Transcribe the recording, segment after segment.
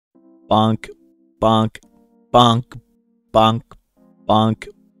bonk, bonk, bonk, bonk, bonk.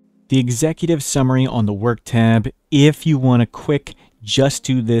 The executive summary on the work tab if you want a quick just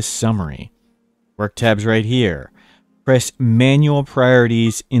do this summary. Work tab's right here. Press manual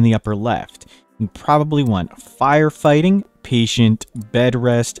priorities in the upper left. You probably want firefighting, patient, bed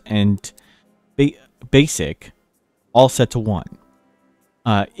rest, and basic all set to 1.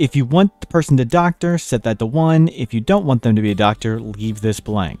 If you want the person to doctor, set that to 1. If you don't want them to be a doctor, leave this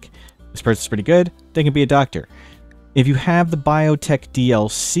blank. This person's pretty good, they can be a doctor. If you have the biotech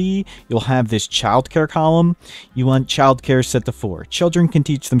DLC, you'll have this childcare column. You want childcare set to 4. Children can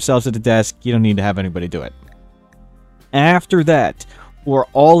teach themselves at the desk. You don't need to have anybody do it. After that, for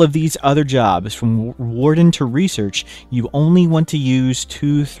all of these other jobs, from warden to research, you only want to use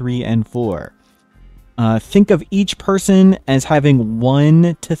 2, 3, and 4. Think of each person as having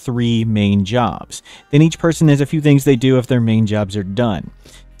 1 to 3 main jobs. Then each person has a few things they do if their main jobs are done.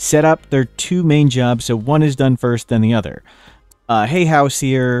 Set up their 2 main jobs so one is done first, then the other. Hey House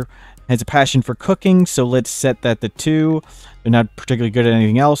here has a passion for cooking, so let's set that to 2. They're not particularly good at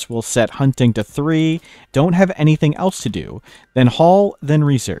anything else. We'll set hunting to 3. Don't have anything else to do. Then Hall, then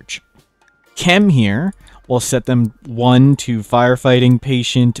research. Chem here, we'll set them 1 to firefighting,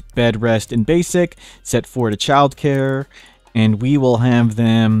 patient, bed rest, and basic. Set 4 to childcare. And we will have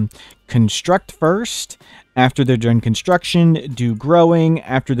them construct first. After they're done construction, do growing.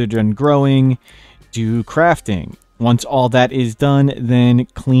 After they're done growing, do crafting. Once all that is done, then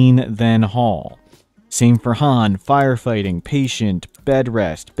clean, then haul. Same for Han, firefighting, patient, bed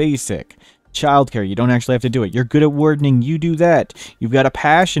rest, basic, childcare. You don't actually have to do it. You're good at wardening, you do that. You've got a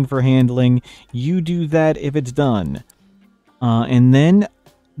passion for handling, you do that if it's done. And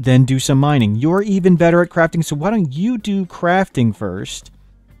then do some mining. You're even better at crafting, so why don't you do crafting first?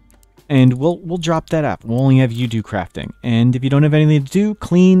 And we'll drop that up. We'll only have you do crafting. And if you don't have anything to do,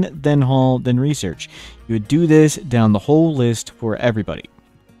 clean, then haul, then research. You would do this down the whole list for everybody.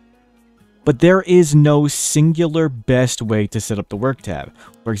 But there is no singular best way to set up the work tab.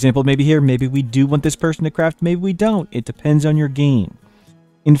 For example, maybe here, maybe we do want this person to craft, maybe we don't. It depends on your game.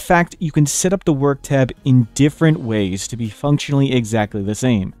 In fact, you can set up the work tab in different ways to be functionally exactly the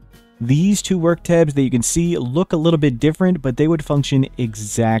same. These 2 work tabs that you can see look a little bit different, but they would function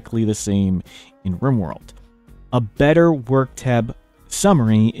exactly the same in Rimworld. A better work tab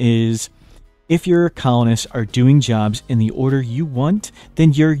summary is, if your colonists are doing jobs in the order you want,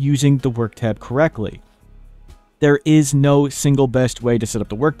 then you're using the work tab correctly. There is no single best way to set up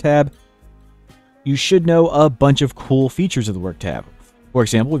the work tab. You should know a bunch of cool features of the work tab. For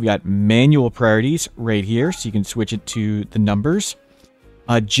example, we've got manual priorities right here, so you can switch it to the numbers.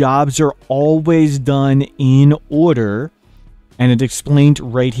 Jobs are always done in order, and it's explained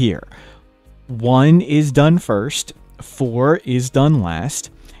right here. 1 is done first, 4 is done last,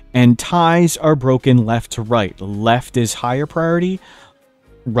 and ties are broken left to right. Left is higher priority,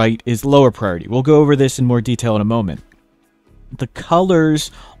 right is lower priority. We'll go over this in more detail in a moment. The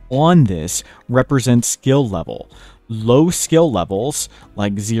colors on this represent skill level. Low skill levels,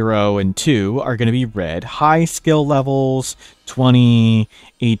 like 0 and 2, are going to be red. High skill levels, 20,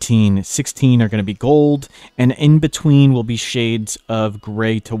 18, 16, are going to be gold. And in between will be shades of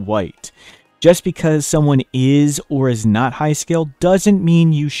gray to white. Just because someone is or is not high skill doesn't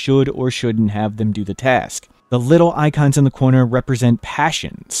mean you should or shouldn't have them do the task. The little icons in the corner represent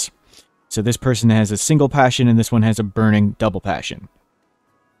passions. So this person has a single passion and this one has a burning double passion.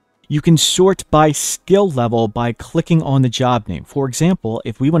 You can sort by skill level by clicking on the job name. For example,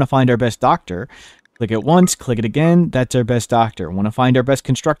 if we want to find our best doctor, click it once, click it again, that's our best doctor. Want to find our best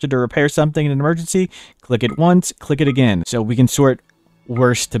constructor to repair something in an emergency, click it once, click it again. So we can sort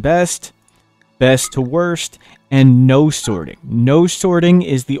worst to best, best to worst, and no sorting. No sorting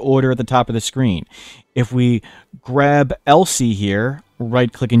is the order at the top of the screen. If we grab Elsie here,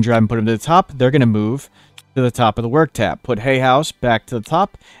 right click and drag and put them to the top, they're going to move to the top of the work tab. Put Hay House back to the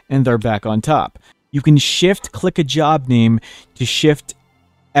top, and they're back on top. You can shift click a job name to shift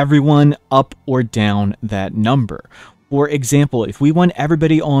everyone up or down that number. For example, if we want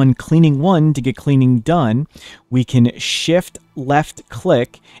everybody on cleaning 1 to get cleaning done, we can shift left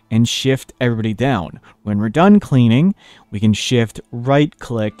click and shift everybody down. When we're done cleaning, we can shift right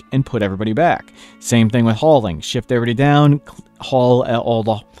click and put everybody back. Same thing with hauling. Shift everybody down, haul all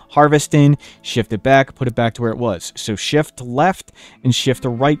the harvest in, shift it back, put it back to where it was. So shift left and shift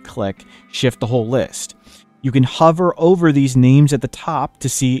right click, shift the whole list. You can hover over these names at the top to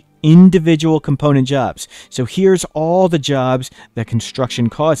see individual component jobs. So here's all the jobs that construction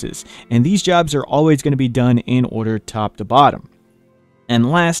causes, and these jobs are always going to be done in order top to bottom.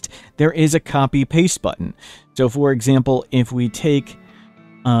 And last, there is a copy paste button. So for example, if we take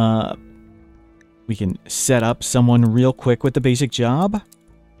We can set up someone real quick with the basic job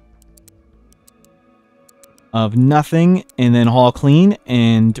of nothing, and then haul clean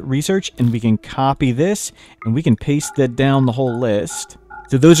and research, and we can copy this and we can paste that down the whole list.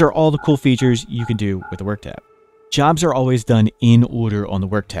 So those are all the cool features you can do with the work tab. Jobs are always done in order on the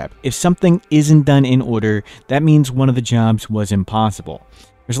work tab. If something isn't done in order, that means one of the jobs was impossible.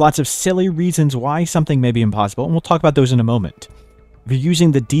 There's lots of silly reasons why something may be impossible, and we'll talk about those in a moment. If you're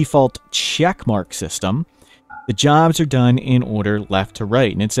using the default checkmark system, the jobs are done in order left to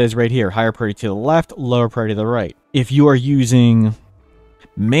right. And it says right here, higher priority to the left, lower priority to the right. If you are using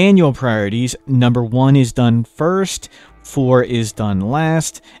manual priorities, number 1 is done first, 4 is done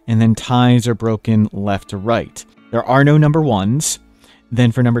last, and then ties are broken left to right. There are no number 1s.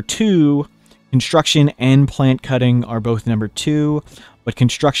 Then for number 2, construction and plant cutting are both number 2, but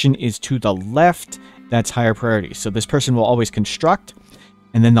construction is to the left. That's higher priority. So this person will always construct,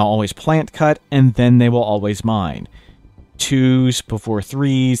 and then they'll always plant cut, and then they will always mine. 2s before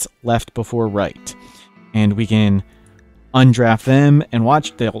 3s, left before right. And we can undraft them and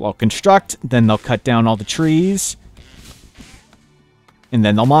watch. They'll all construct, then they'll cut down all the trees, and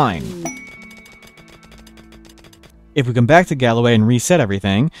then they'll mine. If we come back to Galloway and reset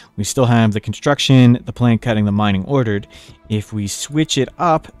everything, we still have the construction, the plant cutting, the mining ordered. If we switch it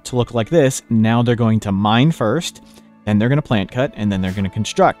up to look like this, now they're going to mine first, then they're going to plant cut, and then they're going to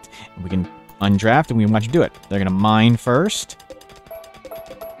construct. And we can undraft, and we can watch them do it. They're going to mine first,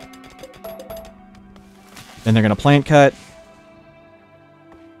 then they're going to plant cut,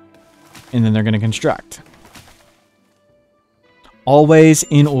 and then they're going to construct. Always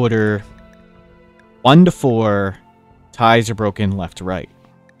in order, 1 to 4, ties are broken left to right.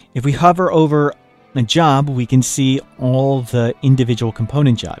 If we hover over a job, we can see all the individual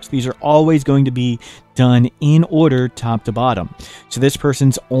component jobs. These are always going to be done in order, top to bottom. So this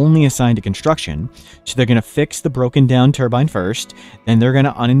person's only assigned to construction, so they're going to fix the broken down turbine first, then they're going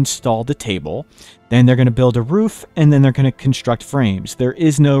to uninstall the table, then they're going to build a roof, and then they're going to construct frames. There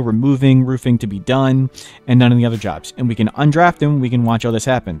is no removing roofing to be done, and none of the other jobs. And we can undraft them, we can watch all this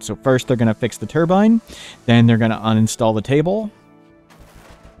happen. So first they're going to fix the turbine, then they're going to uninstall the table,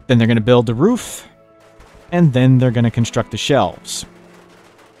 then they're going to build the roof, and then they're going to construct the shelves.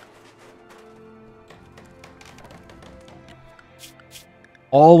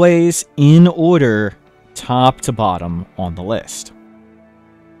 Always in order, top to bottom on the list.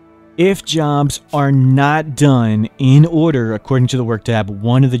 If jobs are not done in order according to the work tab,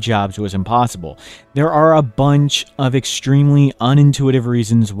 one of the jobs was impossible. There are a bunch of extremely unintuitive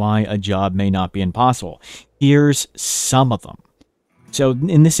reasons why a job may not be impossible. Here's some of them. So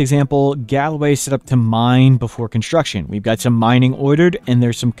in this example, Galloway is set up to mine before construction. We've got some mining ordered, and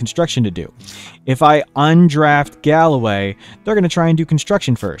there's some construction to do. If I undraft Galloway, they're going to try and do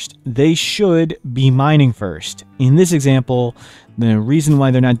construction first. They should be mining first. In this example, the reason why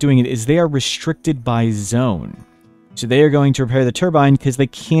they're not doing it is they are restricted by zone. So they are going to repair the turbine because they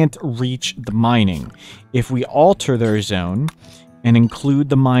can't reach the mining. If we alter their zone and include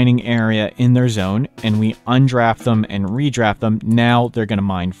the mining area in their zone, and we undraft them and redraft them, now they're going to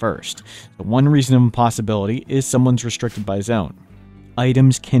mine first. So one reasonable possibility is someone's restricted by zone.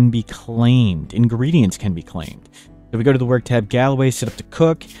 Items can be claimed. Ingredients can be claimed. So we go to the work tab, Galloway set up to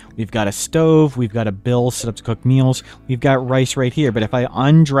cook. We've got a stove. We've got a bill set up to cook meals. We've got rice right here. But if I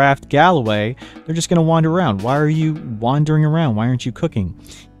undraft Galloway, they're just going to wander around. Why are you wandering around? Why aren't you cooking?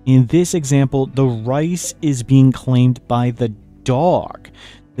 In this example, the rice is being claimed by the dog.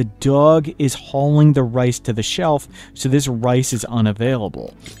 The dog is hauling the rice to the shelf, so this rice is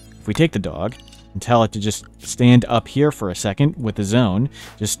unavailable. If we take the dog and tell it to just stand up here for a second with the zone,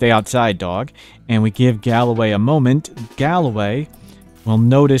 just stay outside, dog, and we give Galloway a moment, Galloway will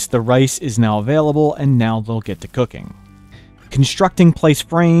notice the rice is now available, and now they'll get to cooking. Constructing place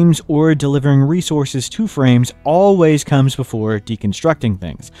frames or delivering resources to frames always comes before deconstructing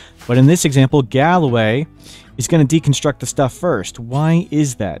things. But in this example, Galloway is going to deconstruct the stuff first. Why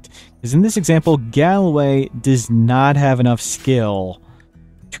is that? Because in this example, Galloway does not have enough skill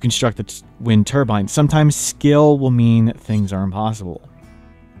to construct the wind turbine. Sometimes skill will mean things are impossible.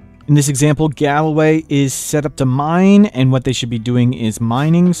 In this example, Galloway is set up to mine, and what they should be doing is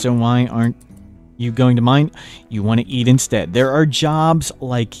mining, so why aren't you going to mine? You want to eat instead. There are jobs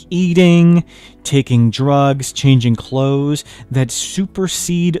like eating, taking drugs, changing clothes that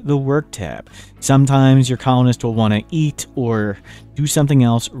supersede the work tab. Sometimes your colonist will want to eat or do something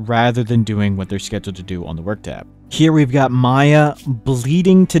else rather than doing what they're scheduled to do on the work tab. Here we've got Maya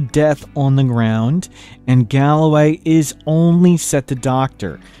bleeding to death on the ground, and Galloway is only set to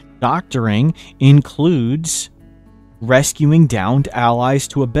doctor. Doctoring includes rescuing downed allies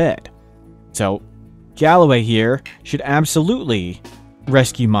to a bed. So Galloway here should absolutely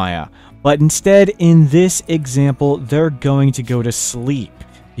rescue Maya, but instead in this example they're going to go to sleep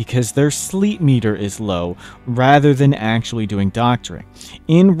because their sleep meter is low rather than actually doing doctoring.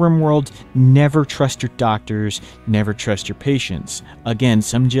 In Rimworld, never trust your doctors, never trust your patients. Again,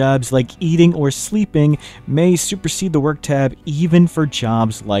 some jobs like eating or sleeping may supersede the work tab even for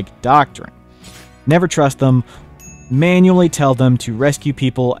jobs like doctoring. Never trust them, manually tell them to rescue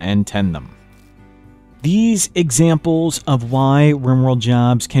people and tend them. These examples of why Rimworld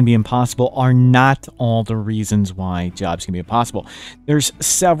jobs can be impossible are not all the reasons why jobs can be impossible. There's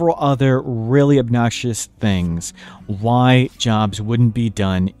several other really obnoxious things why jobs wouldn't be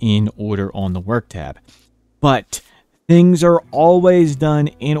done in order on the work tab. But things are always done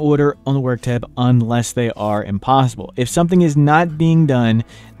in order on the work tab unless they are impossible. If something is not being done,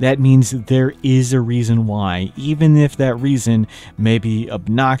 that means there is a reason why, even if that reason may be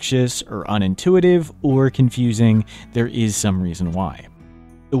obnoxious or unintuitive or confusing, there is some reason why.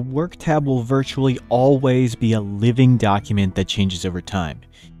 The work tab will virtually always be a living document that changes over time.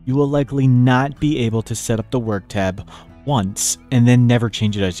 You will likely not be able to set up the work tab once and then never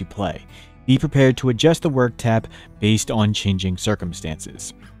change it as you play. Be prepared to adjust the work tab based on changing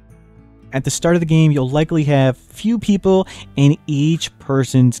circumstances. At the start of the game, you'll likely have few people and each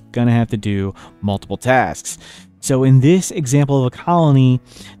person's gonna have to do multiple tasks. So in this example of a colony,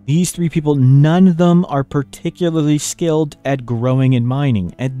 these 3 people, none of them are particularly skilled at growing and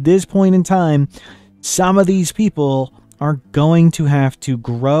mining. At this point in time, some of these people are going to have to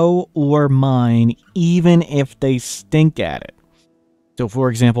grow or mine even if they stink at it. So for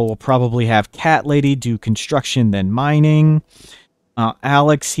example, we'll probably have Cat Lady do construction, then mining.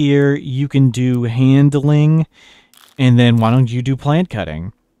 Alex here, you can do handling. And then why don't you do plant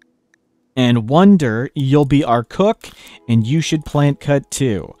cutting? And Wonder, you'll be our cook, and you should plant cut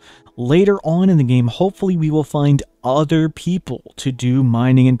too. Later on in the game, hopefully we will find other people to do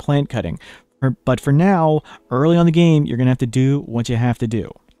mining and plant cutting. But for now, early on in the game, you're going to have to do what you have to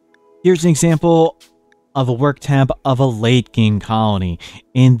do. Here's an example of a work tab of a late game colony.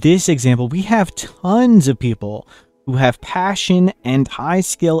 In this example, we have tons of people who have passion and high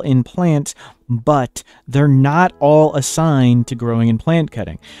skill in plants, but they're not all assigned to growing and plant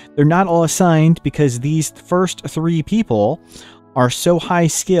cutting. They're not all assigned because these first 3 people are so high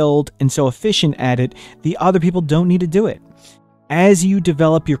skilled and so efficient at it, the other people don't need to do it. As you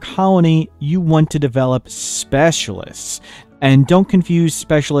develop your colony, you want to develop specialists. And don't confuse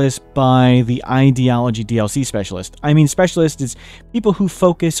specialists by the ideology DLC specialist. I mean, specialist is people who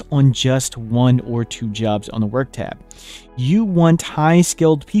focus on just 1 or 2 jobs on the work tab. You want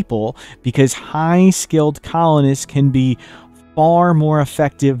high-skilled people because high-skilled colonists can be far more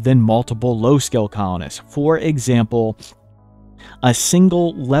effective than multiple low-skill colonists. For example, a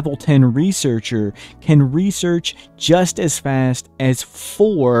single level 10 researcher can research just as fast as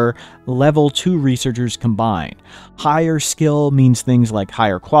 4 level 2 researchers combined. Higher skill means things like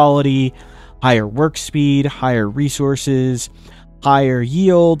higher quality, higher work speed, higher resources, higher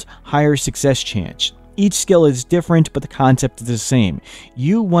yield, higher success chance. Each skill is different, but the concept is the same.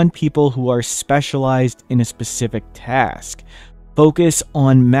 You want people who are specialized in a specific task. Focus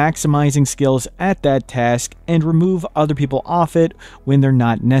on maximizing skills at that task and remove other people off it when they're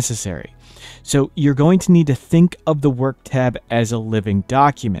not necessary. So you're going to need to think of the work tab as a living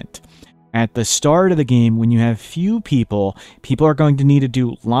document. At the start of the game, when you have few people, people are going to need to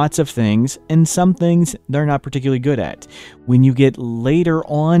do lots of things, and some things they're not particularly good at. When you get later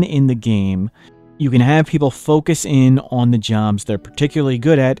on in the game, you can have people focus in on the jobs they're particularly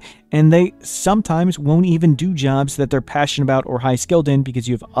good at, and they sometimes won't even do jobs that they're passionate about or high skilled in because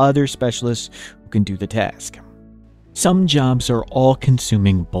you have other specialists who can do the task. Some jobs are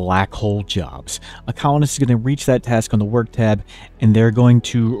all-consuming black hole jobs. A colonist is going to reach that task on the work tab, and they're going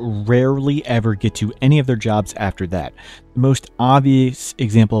to rarely ever get to any of their jobs after that. The most obvious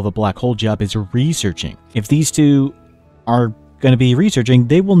example of a black hole job is researching. If these 2 are going to be researching,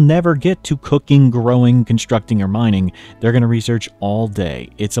 they will never get to cooking, growing, constructing, or mining. They're going to research all day.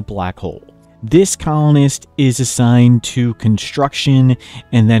 It's a black hole. This colonist is assigned to construction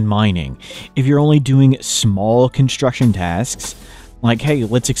and then mining. If you're only doing small construction tasks, like, hey,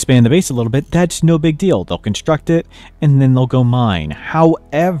 let's expand the base a little bit, that's no big deal. They'll construct it and then they'll go mine.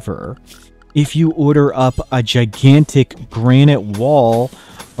 However, if you order up a gigantic granite wall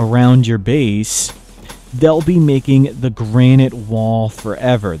around your base, they'll be making the granite wall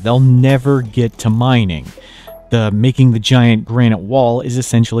forever. They'll never get to mining. Making the giant granite wall is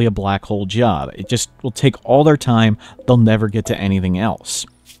essentially a black hole job. It just will take all their time. They'll never get to anything else.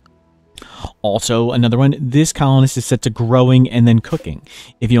 Also, another one, this colonist is set to growing and then cooking.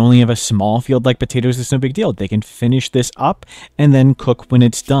 If you only have a small field like potatoes, it's no big deal. They can finish this up and then cook when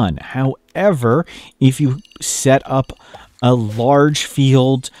it's done. However, if you set up a large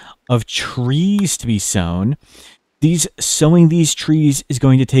field of trees to be sown, sowing these trees is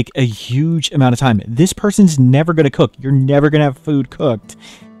going to take a huge amount of time. This person's never going to cook. You're never going to have food cooked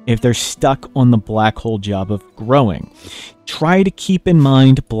if they're stuck on the black hole job of growing. Try to keep in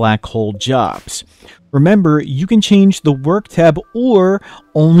mind black hole jobs. Remember, you can change the work tab or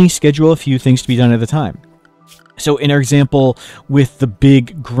only schedule a few things to be done at a time. So in our example with the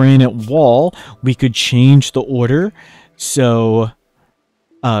big granite wall, we could change the order. So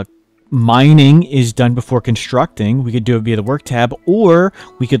mining is done before constructing. We could do it via the work tab, or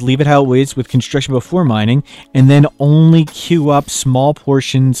we could leave it how it is with construction before mining, and then only queue up small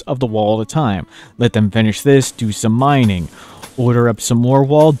portions of the wall at a time. Let them finish this, do some mining. Order up some more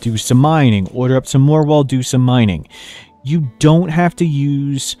wall, do some mining. Order up some more wall, do some mining. You don't have to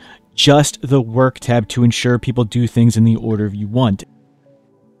use just the work tab to ensure people do things in the order you want.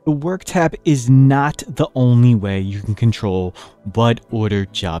 The work tab is not the only way you can control what order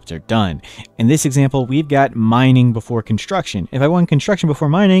jobs are done. In this example, we've got mining before construction. If I want construction before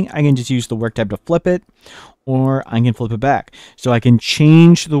mining, I can just use the work tab to flip it, or I can flip it back. So I can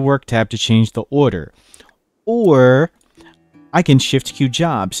change the work tab to change the order. Or I can shift queue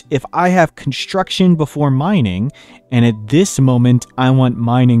jobs. If I have construction before mining, and at this moment I want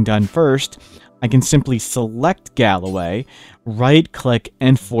mining done first, I can simply select Galloway, right-click,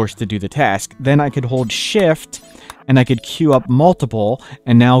 and force to do the task. Then I could hold Shift, and I could queue up multiple,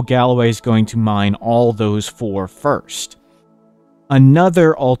 and now Galloway is going to mine all those 4 first.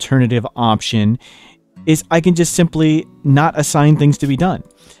 Another alternative option is I can just simply not assign things to be done.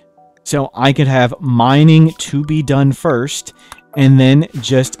 So I could have mining to be done first, and then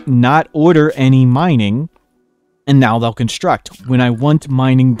just not order any mining, and now they'll construct. When I want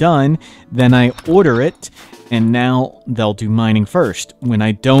mining done, then I order it, and now they'll do mining first. When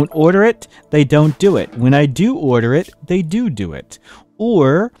I don't order it, they don't do it. When I do order it, they do it.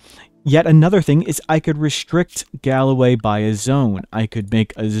 Or, yet another thing is I could restrict Galloway by a zone. I could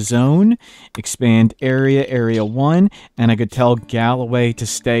make a zone, expand area 1, and I could tell Galloway to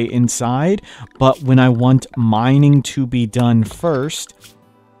stay inside, but when I want mining to be done first,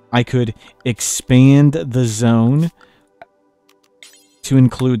 I could expand the zone to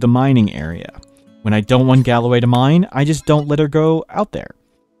include the mining area. When I don't want Galloway to mine, I just don't let her go out there.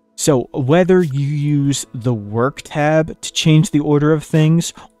 So whether you use the work tab to change the order of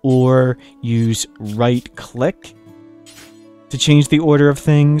things, or use right-click to change the order of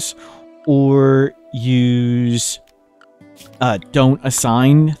things, or use don't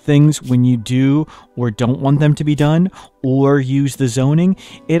assign things when you do or don't want them to be done, or use the zoning,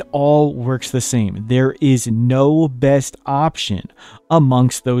 it all works the same. There is no best option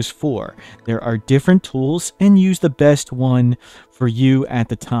amongst those 4. There are different tools, and use the best one for you at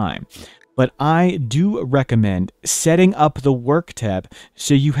the time. But I do recommend setting up the work tab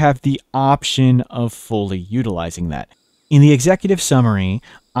so you have the option of fully utilizing that. In the executive summary,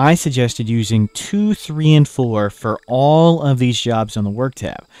 I suggested using 2, 3, and 4 for all of these jobs on the work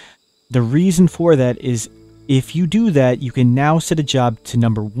tab. The reason for that is if you do that, you can now set a job to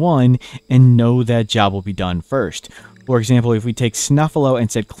number 1 and know that job will be done first. For example, if we take Snuffalo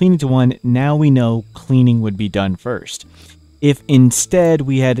and set cleaning to 1, now we know cleaning would be done first. If instead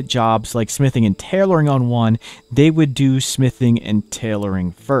we had jobs like smithing and tailoring on 1, they would do smithing and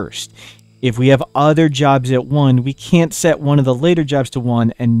tailoring first. If we have other jobs at 1, we can't set one of the later jobs to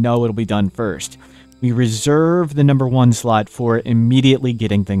 1 and know it'll be done first. We reserve the number 1 slot for immediately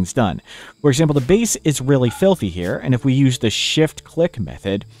getting things done. For example, the base is really filthy here, and if we use the shift-click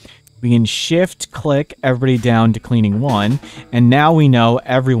method, we can shift-click everybody down to cleaning 1, and now we know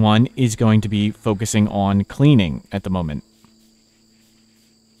everyone is going to be focusing on cleaning at the moment.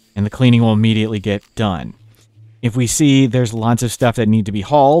 And the cleaning will immediately get done. If we see there's lots of stuff that need to be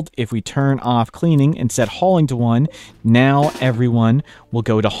hauled, if we turn off cleaning and set hauling to 1, now everyone will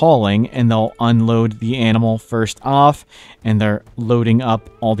go to hauling, and they'll unload the animal first off, and they're loading up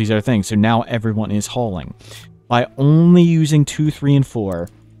all these other things. So now everyone is hauling. By only using 2, 3, and 4,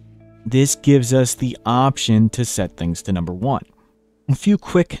 this gives us the option to set things to number 1. A few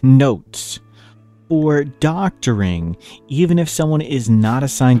quick notes. For doctoring, even if someone is not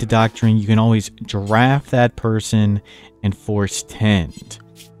assigned to doctoring, you can always draft that person and force tend.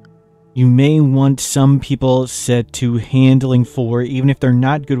 You may want some people set to handling 4, even if they're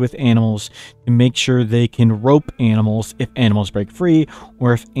not good with animals, to make sure they can rope animals if animals break free,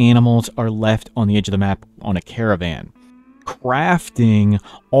 or if animals are left on the edge of the map on a caravan. Crafting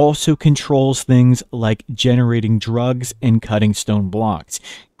also controls things like generating drugs and cutting stone blocks.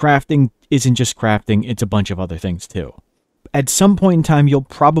 Crafting isn't just crafting, it's a bunch of other things too. At some point in time, you'll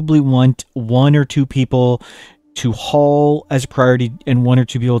probably want 1 or 2 people to haul as a priority and 1 or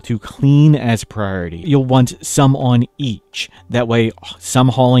 2 people to clean as a priority. You'll want some on each. That way, some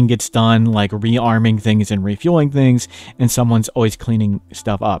hauling gets done, like rearming things and refueling things, and someone's always cleaning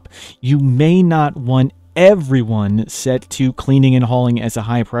stuff up. You may not want everyone set to cleaning and hauling as a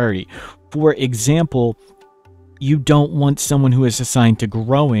high priority. For example, you don't want someone who is assigned to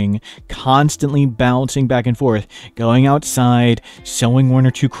growing constantly bouncing back and forth, going outside, sowing 1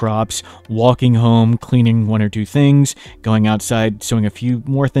 or 2 crops, walking home, cleaning 1 or 2 things, going outside, sowing a few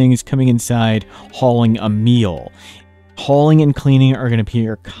more things, coming inside, hauling a meal. Hauling and cleaning are going to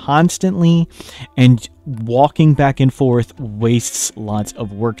appear constantly, and walking back and forth wastes lots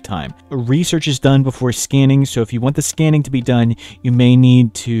of work time. Research is done before scanning, so if you want the scanning to be done, you may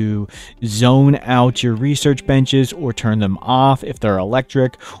need to zone out your research benches or turn them off if they're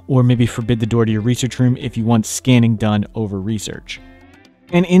electric, or maybe forbid the door to your research room if you want scanning done over research.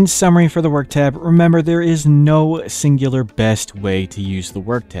 And in summary for the work tab, remember there is no singular best way to use the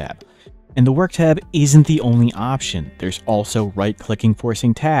work tab. And the work tab isn't the only option. There's also right-clicking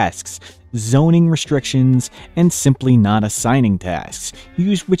forcing tasks, zoning restrictions, and simply not assigning tasks.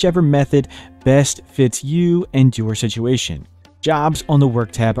 Use whichever method best fits you and your situation. Jobs on the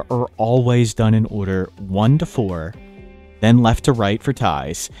work tab are always done in order 1 to 4, then left to right for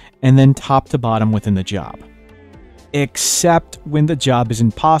ties, and then top to bottom within the job. Except when the job is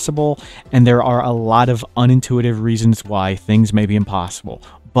impossible, and there are a lot of unintuitive reasons why things may be impossible,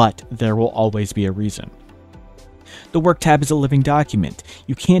 but there will always be a reason. The work tab is a living document.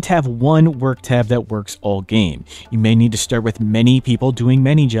 You can't have one work tab that works all game. You may need to start with many people doing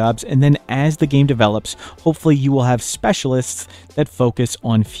many jobs, and then as the game develops, hopefully you will have specialists that focus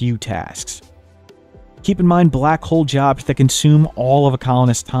on few tasks. Keep in mind black hole jobs that consume all of a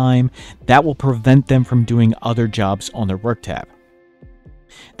colonist's time. That will prevent them from doing other jobs on their work tab.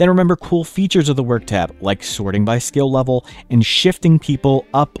 Then remember cool features of the work tab, like sorting by skill level and shifting people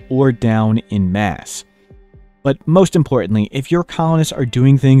up or down in mass. But most importantly, if your colonists are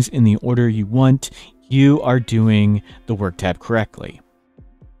doing things in the order you want, you are doing the work tab correctly.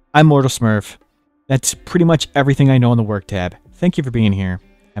 I'm Mortal Smurf. That's pretty much everything I know on the work tab. Thank you for being here.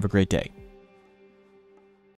 Have a great day.